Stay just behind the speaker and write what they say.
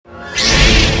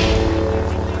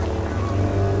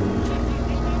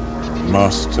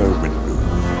Master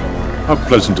Windu, how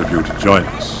pleasant of you to join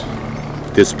us.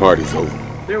 This party's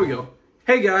over. There we go.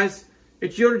 Hey guys,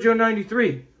 it's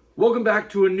Yodajoe93. Welcome back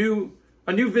to a new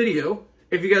video.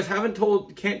 If you guys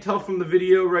can't tell from the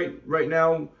video right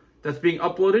now that's being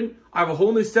uploaded, I have a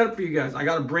whole new setup for you guys. I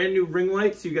got a brand new ring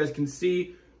light so you guys can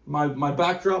see my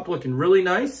backdrop looking really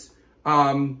nice.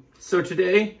 So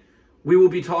today we will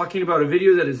be talking about a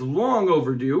video that is long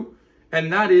overdue,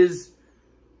 and that is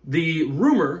the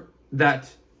rumor that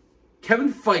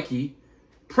Kevin Feige,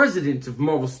 president of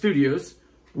Marvel Studios,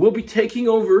 will be taking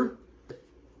over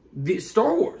the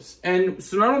Star Wars. And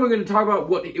so not only am I going to talk about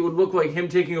what it would look like him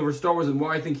taking over Star Wars and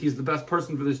why I think he's the best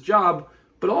person for this job,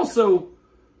 but also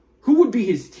who would be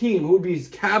his team, who would be his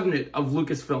cabinet of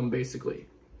Lucasfilm, basically.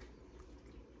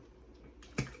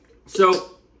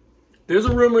 So there's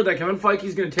a rumor that Kevin Feige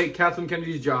is going to take Kathleen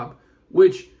Kennedy's job,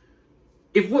 which,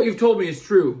 if what you've told me is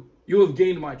true, you will have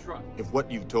gained my trust. If what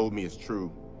you've told me is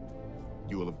true,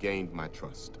 you will have gained my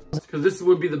trust. Because this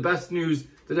would be the best news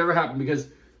that ever happened, because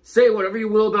say whatever you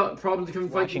will about problems with Kevin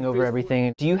Feige. Watching over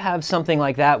everything. Do you have something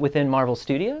like that within Marvel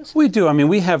Studios? We do. I mean,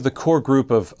 we have the core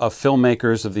group of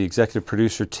filmmakers, of the executive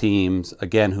producer teams,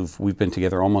 again, we've been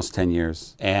together almost 10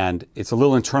 years. And it's a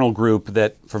little internal group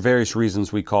that, for various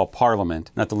reasons, we call Parliament,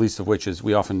 not the least of which is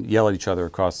we often yell at each other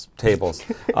across tables.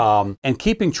 And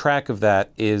keeping track of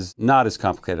that is not as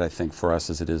complicated, I think, for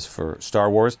us as it is for Star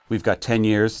Wars. We've got 10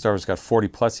 years, Star Wars got 40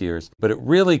 plus years, but it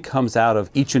really comes out of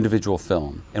each individual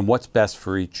film and what's best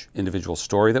for each individual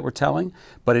story that we're telling,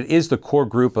 but it is the core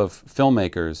group of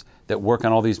filmmakers that work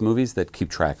on all these movies that keep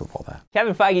track of all that.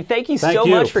 Kevin Feige, thank you so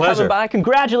much for coming by.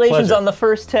 Congratulations on the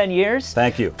first 10 years.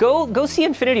 Thank you. Go see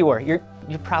Infinity War. You're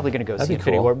probably going to go see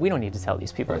Infinity War. We don't need to tell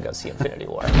these people to go see Infinity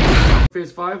War.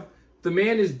 Phase 5, the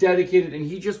man is dedicated and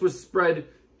he just was spread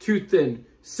too thin.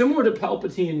 Similar to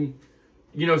Palpatine,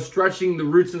 you know, stretching the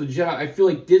roots of the Jedi, I feel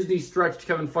like Disney stretched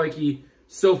Kevin Feige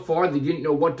so far they didn't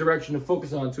know what direction to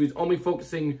focus on, so he's only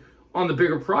focusing on the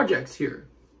bigger projects here.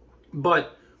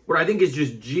 But what I think is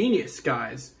just genius,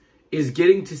 guys, is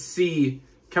getting to see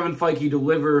Kevin Feige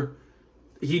deliver.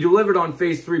 He delivered on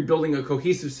Phase 3, building a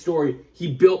cohesive story. He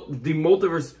built the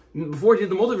multiverse. Before he did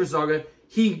the multiverse saga,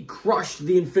 he crushed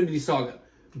the Infinity Saga,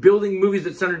 building movies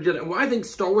that centered Jedi. And why I think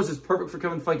Star Wars is perfect for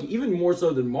Kevin Feige, even more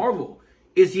so than Marvel,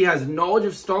 is he has knowledge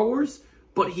of Star Wars,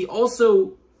 but he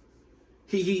also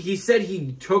He said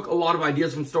he took a lot of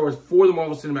ideas from Star Wars for the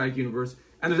Marvel Cinematic Universe,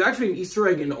 and there's actually an Easter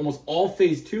egg in almost all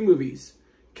Phase 2 movies.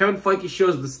 Kevin Feige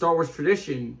shows the Star Wars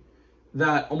tradition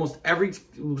that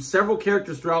several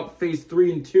characters throughout Phase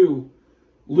 3 and 2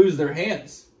 lose their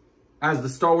hands as the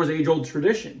Star Wars age-old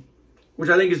tradition, which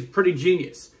I think is pretty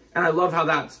genius, and I love how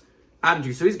that's added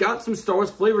to. So he's got some Star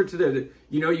Wars flavor to there.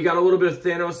 You know, you got a little bit of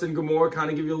Thanos and Gamora, kind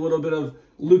of give you a little bit of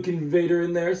Luke and Vader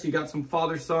in there, so you got some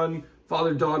father-son,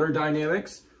 father-daughter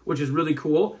dynamics, which is really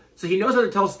cool. So he knows how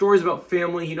to tell stories about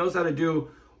family. He knows how to do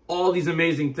all these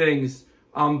amazing things.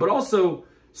 But also,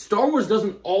 Star Wars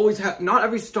doesn't always have, not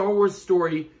every Star Wars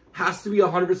story has to be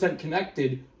 100%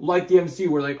 connected like the MCU,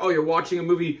 where like, oh, you're watching a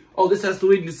movie, oh, this has to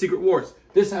lead into Secret Wars.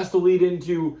 This has to lead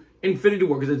into Infinity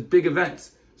War because it's big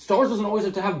events. Star Wars doesn't always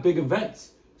have to have big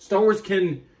events. Star Wars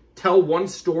can tell one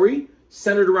story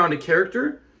centered around a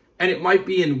character, and it might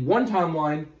be in one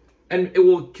timeline, and it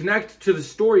will connect to the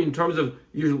story in terms of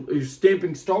you're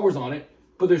stamping Star Wars on it,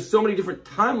 but there's so many different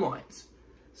timelines.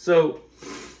 So,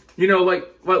 you know,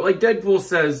 like Deadpool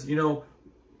says, you know,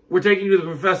 we're taking you to the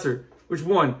professor. Which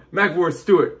one? McAvoy,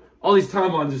 Stewart. All these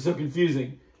timelines are so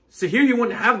confusing. So here you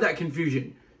wouldn't have that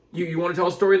confusion. You want to tell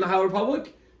a story in the High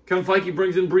Republic? Kevin Feige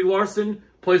brings in Brie Larson,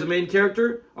 plays a main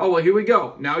character. Oh, well, here we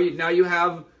go. Now you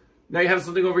have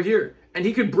something over here. And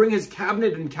he could bring his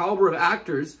cabinet and caliber of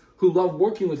actors who love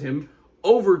working with him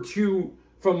over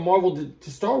from Marvel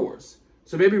to Star Wars.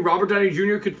 So maybe Robert Downey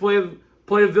Jr. could play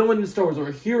a villain in Star Wars or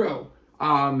a hero.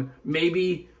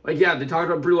 Maybe, like, yeah, they talked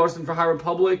about Brie Larson for High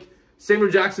Republic. Samuel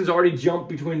Jackson's already jumped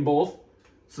between both.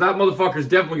 So that motherfucker's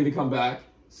definitely going to come back.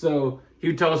 So he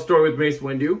would tell a story with Mace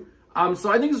Windu.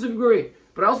 So I think this would be great.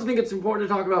 But I also think it's important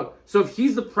to talk about, so if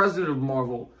he's the president of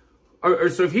Marvel, or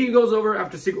so if he goes over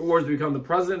after Secret Wars to become the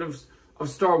president of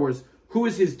Star Wars, who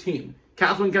is his team?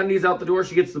 Kathleen Kennedy's out the door.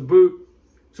 She gets the boot.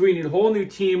 So we need a whole new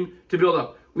team to build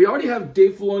up. We already have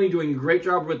Dave Filoni doing a great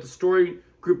job with the story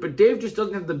group, but Dave just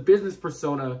doesn't have the business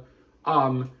persona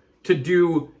to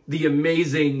do the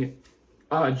amazing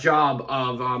job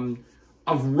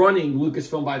of running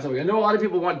Lucasfilm by itself. I know a lot of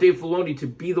people want Dave Filoni to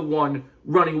be the one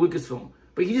running Lucasfilm,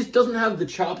 but he just doesn't have the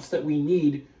chops that we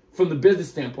need from the business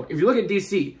standpoint. If you look at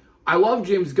DC, I love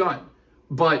James Gunn,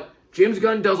 but James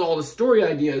Gunn does all the story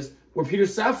ideas where Peter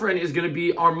Safran is going to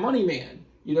be our money man.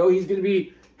 You know, he's going to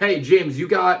be hey, James, you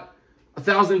got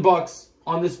 $1,000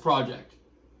 on this project.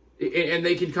 And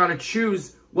they can kind of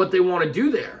choose what they want to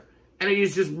do there. And it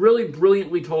is just really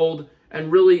brilliantly told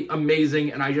and really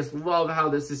amazing. And I just love how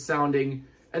this is sounding.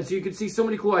 And so you can see so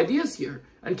many cool ideas here.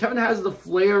 And Kevin has the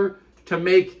flair to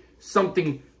make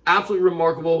something absolutely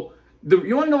remarkable.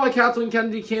 You want to know why Kathleen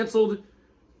Kennedy canceled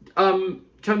Kevin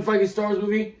Feige's Star Wars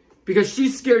movie? Because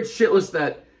she's scared shitless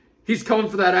that he's coming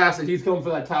for that ass and he's coming for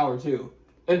that tower too.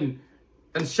 And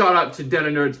shout out to Den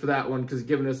of Nerds for that one, because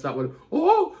giving us that one.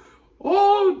 Oh,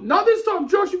 not this time,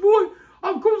 Joshy boy.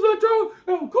 I'm coming for that tower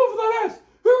and I'm coming for that ass.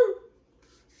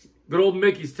 Good old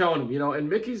Mickey's telling him, you know, and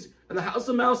the House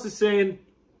of Mouse is saying,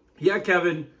 yeah,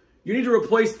 Kevin, you need to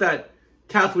replace that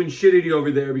Kathleen Shitty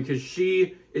over there because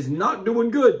she is not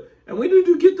doing good. And we need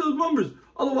to get those numbers.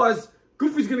 Otherwise,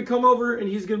 Goofy's going to come over and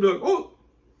he's going to be like,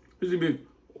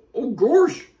 oh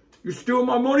gosh, you're stealing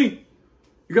my money.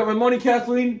 You got my money,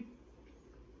 Kathleen?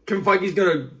 Kevin Feige's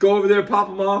going to go over there, pop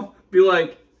him off, be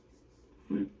like,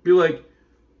 you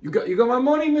got my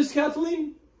money, Miss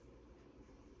Kathleen?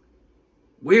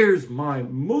 Where's my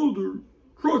mother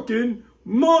trucking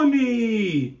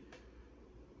money?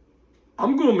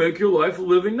 I'm going to make your life a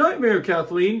living nightmare,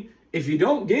 Kathleen, if you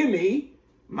don't give me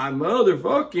my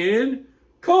motherfucking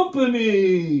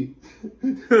company.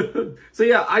 So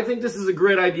yeah, I think this is a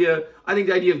great idea. I think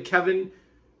the idea of Kevin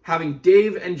having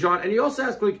Dave and John, and you also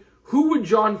ask, like, who would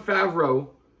Jon Favreau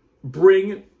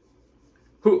bring?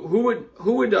 Who would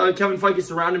Kevin Feige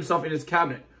surround himself in his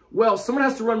cabinet? Well, someone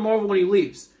has to run Marvel when he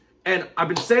leaves. And I've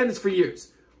been saying this for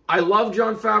years. I love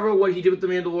Jon Favreau, what he did with The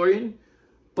Mandalorian.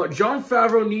 But Jon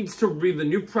Favreau needs to be the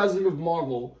new president of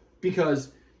Marvel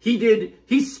because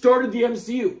he started the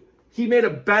MCU. He made a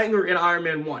banger in Iron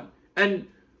Man 1. And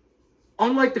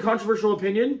unlike the controversial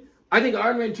opinion, I think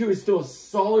Iron Man 2 is still a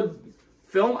solid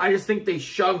film. I just think they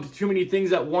shoved too many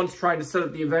things at once trying to set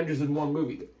up the Avengers in one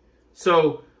movie.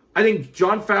 So I think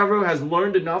Jon Favreau has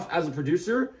learned enough as a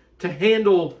producer to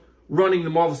handle running the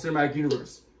Marvel Cinematic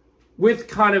Universe with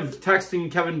kind of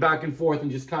texting Kevin back and forth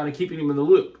and just kind of keeping him in the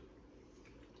loop.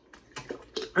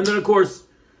 And then, of course,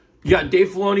 you got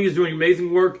Dave Filoni who's doing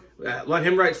amazing work. Let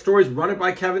him write stories, run it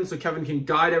by Kevin so Kevin can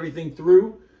guide everything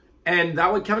through. And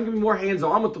that way Kevin can be more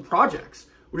hands-on with the projects,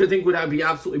 which I think would be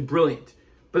absolutely brilliant.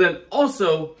 But then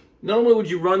also, not only would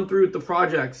you run through the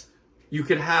projects, you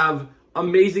could have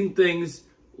amazing things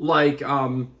like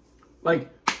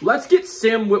let's get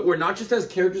Sam Witwer not just as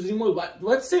characters anymore.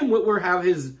 Let Sam Witwer have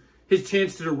his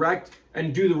chance to direct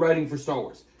and do the writing for Star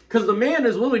Wars. Because the man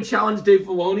has literally challenged Dave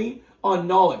Filoni on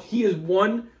knowledge. He has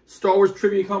won Star Wars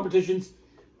trivia competitions.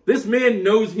 This man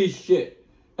knows his shit.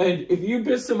 And if you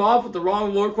piss him off with the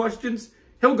wrong lore questions,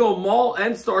 he'll go Maul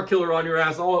and Starkiller on your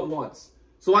ass all at once.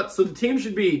 So the team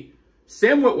should be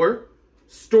Sam Witwer,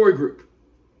 story group.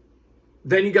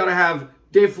 Then you got to have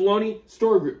Dave Filoni,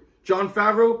 story group. Jon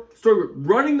Favreau, story group.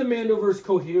 Running the Mandoverse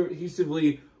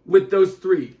cohesively with those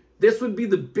three. This would be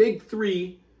the big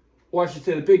three, or I should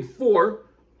say the big four,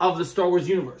 of the Star Wars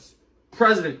universe.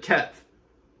 President Kev.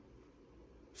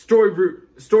 Story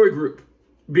group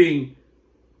being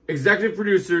executive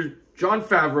producer Jon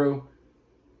Favreau,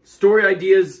 story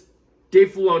ideas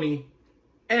Dave Filoni,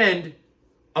 and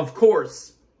of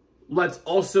course, let's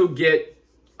also get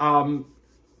Sam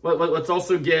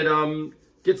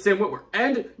Witwer.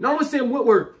 And not only Sam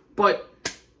Witwer, but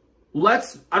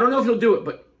I don't know if he'll do it,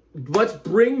 but let's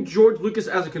bring George Lucas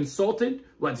as a consultant.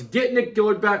 Let's get Nick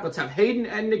Gillard back. Let's have Hayden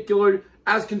and Nick Gillard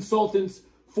as consultants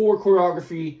for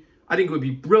choreography. I think it would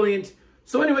be brilliant.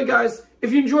 So anyway, guys,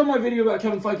 if you enjoyed my video about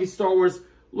Kevin Feige's Star Wars,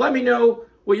 let me know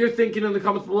what you're thinking in the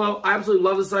comments below. I absolutely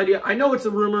love this idea. I know it's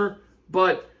a rumor,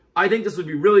 but I think this would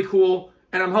be really cool,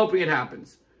 and I'm hoping it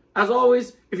happens. As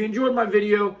always, if you enjoyed my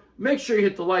video, make sure you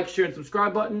hit the like, share, and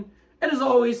subscribe button. And as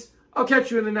always, I'll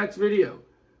catch you in the next video.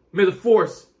 May the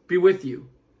Force be with you.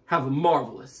 Have a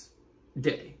marvelous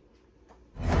day.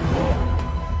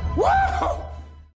 Woo!